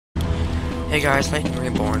Hey guys, Lightning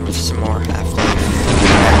Reborn with some more Half-Life.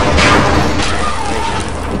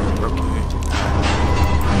 Broken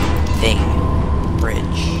thing. Bridge.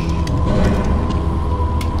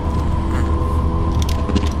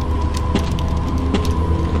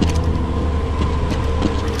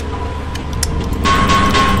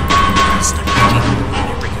 It's not working.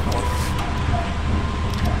 There we go.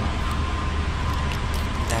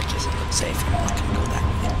 That doesn't look safe. I'm not gonna go that way.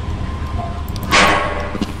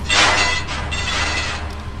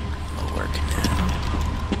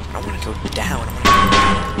 Go down.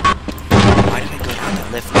 Why did I go down the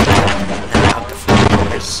lift and then out the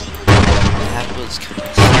floors? That was kind of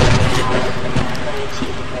stupid.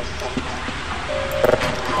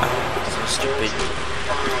 So stupid.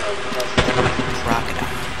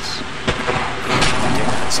 Crocodiles. They're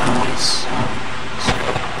not zombies. So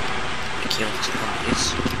I killed zombies.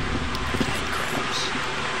 And crabs.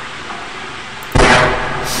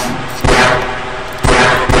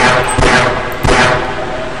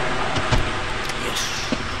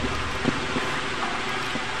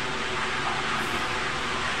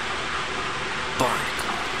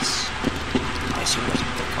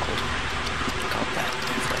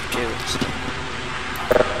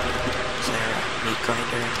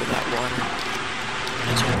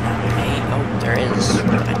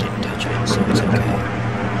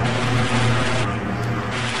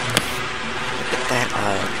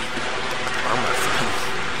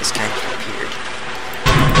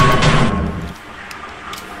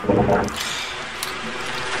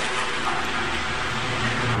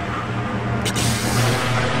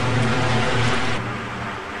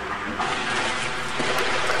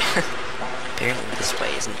 Apparently this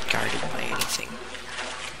way isn't guarded by anything.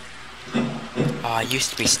 Oh, I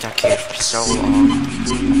used to be stuck here for so long.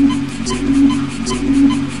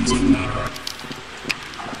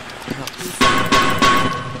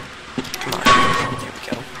 Come on, there we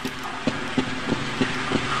go.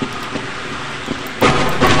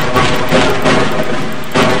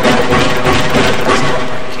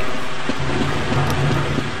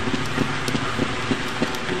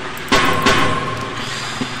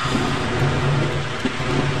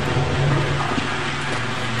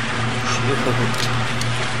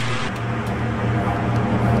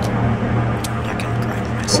 I'm not gonna grind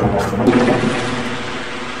myself.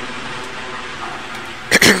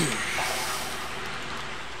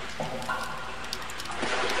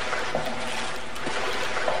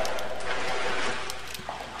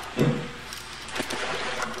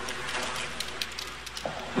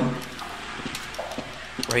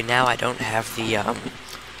 Right now I don't have the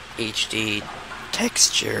HD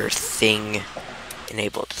texture thing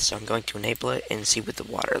enabled, so I'm going to enable it and see what the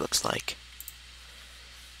water looks like.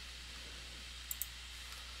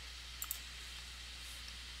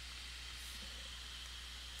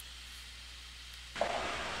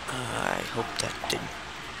 I hope that didn't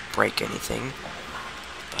break anything,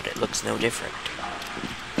 but it looks no different.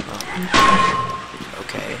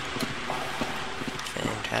 Okay.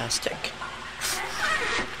 Fantastic.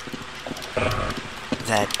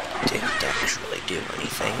 That didn't actually do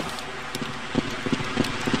anything.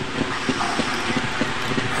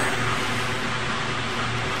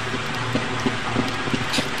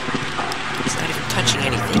 It's not even touching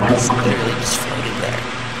anything, it's literally just floating there.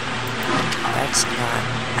 That's not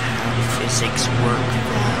how physics work,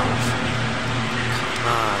 Valve. Come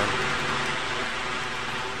on.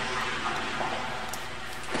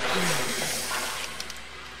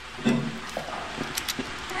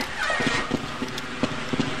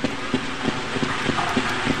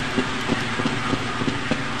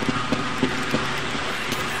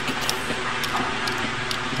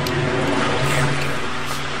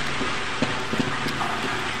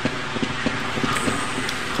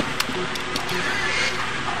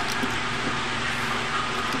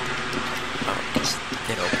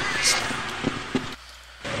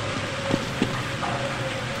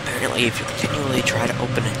 Apparently, if you continually try to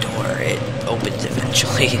open a door, it opens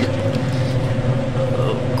eventually.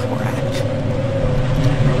 Oh, crap.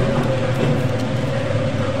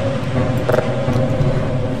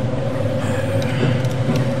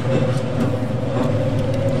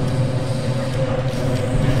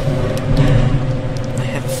 I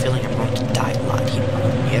have a feeling I'm going to die a lot here.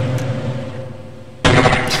 Yep.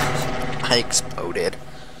 I exploded.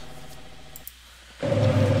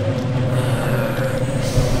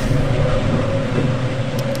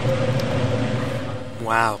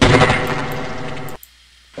 Wow.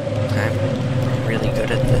 I'm really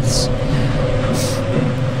good at this.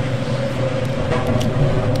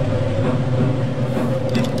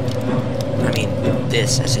 I mean,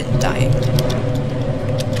 this as in dying.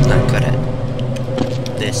 Not good at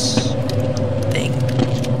this. thing.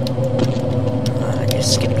 I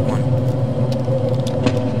just skipped one.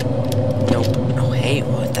 Nope. Oh, hey,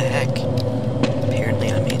 what the heck?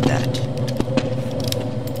 Apparently I made that.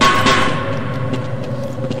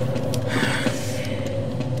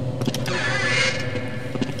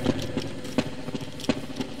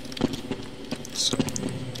 So,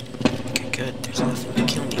 okay, good. There's nothing to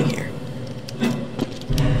kill me here.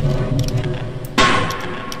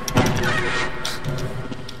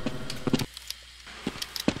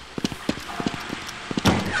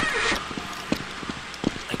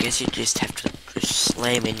 I guess you just have to just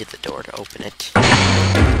slam into the door to open it.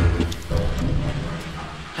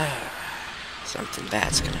 Something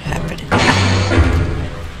bad's gonna happen.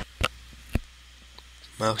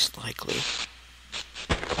 Most likely.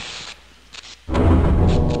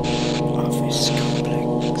 Office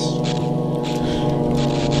complex.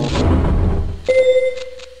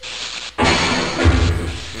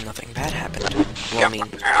 Nothing bad happened. Well, I mean,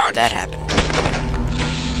 that happened.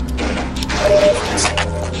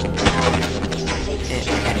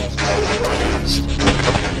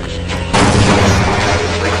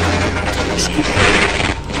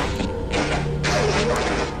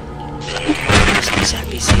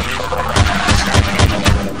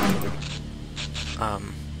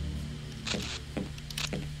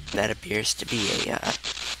 That appears to be a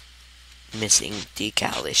missing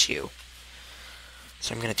decal issue.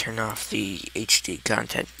 So I'm gonna turn off the HD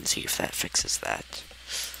content and see if that fixes that.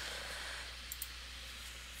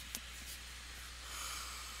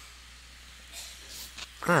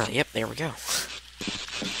 Ah, yep, there we go.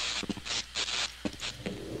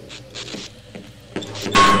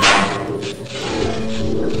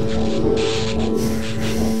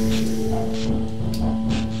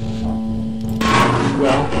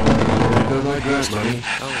 Well, there goes my grant money.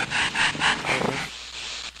 Oh.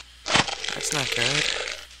 That's not good.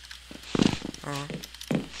 Oh.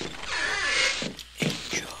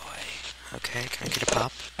 Enjoy. Okay, can I get a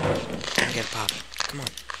pop? Can I get a pop? Come on.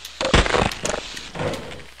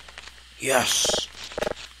 Yes!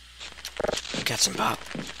 I got some pop.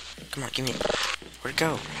 Come on, give me it. Where'd it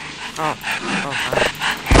go? Oh, hi.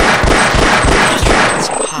 Just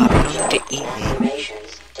some pop. You don't need to eat me.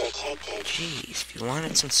 Jeez, if you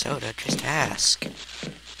wanted some soda, just ask.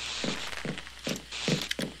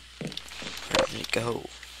 Where did it go?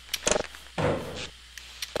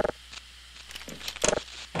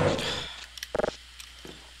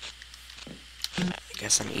 I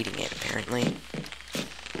guess I'm eating it, apparently.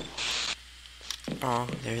 Oh,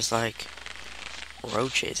 there's like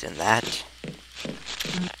roaches in that.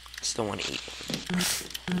 Still want to eat.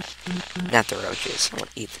 Not the roaches, I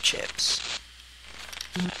want to eat the chips.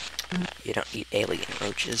 You don't eat alien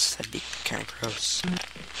roaches, that'd be kind of gross.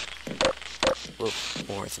 Well,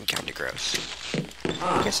 more than kind of gross.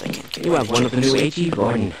 I guess I can get You have one of the new AG,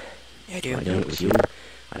 Gordon. Yeah, I do. If I'd known it was you,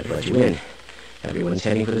 I'd have brought you in. Everyone's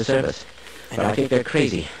heading for the surface. But I think they're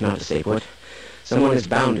crazy not to stay put. Someone is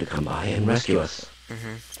bound to come by and rescue us.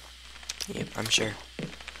 Yep, I'm sure.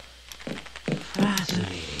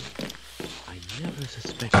 Fascinating. I never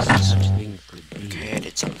suspected such things could be. Okay, I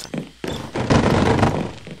did something.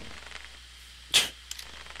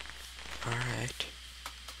 Alright.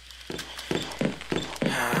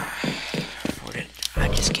 I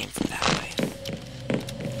just came from that way.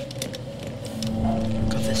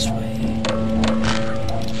 Go this way.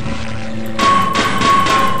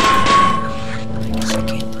 I guess I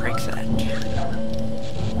can't break that.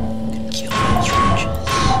 Kill those roaches.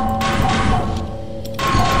 I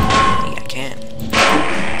think I can.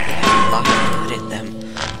 They have a lot of blood in them.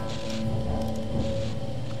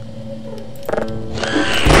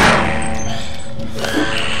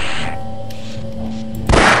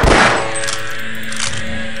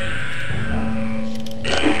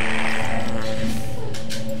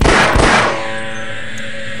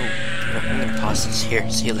 Here,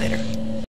 see you later.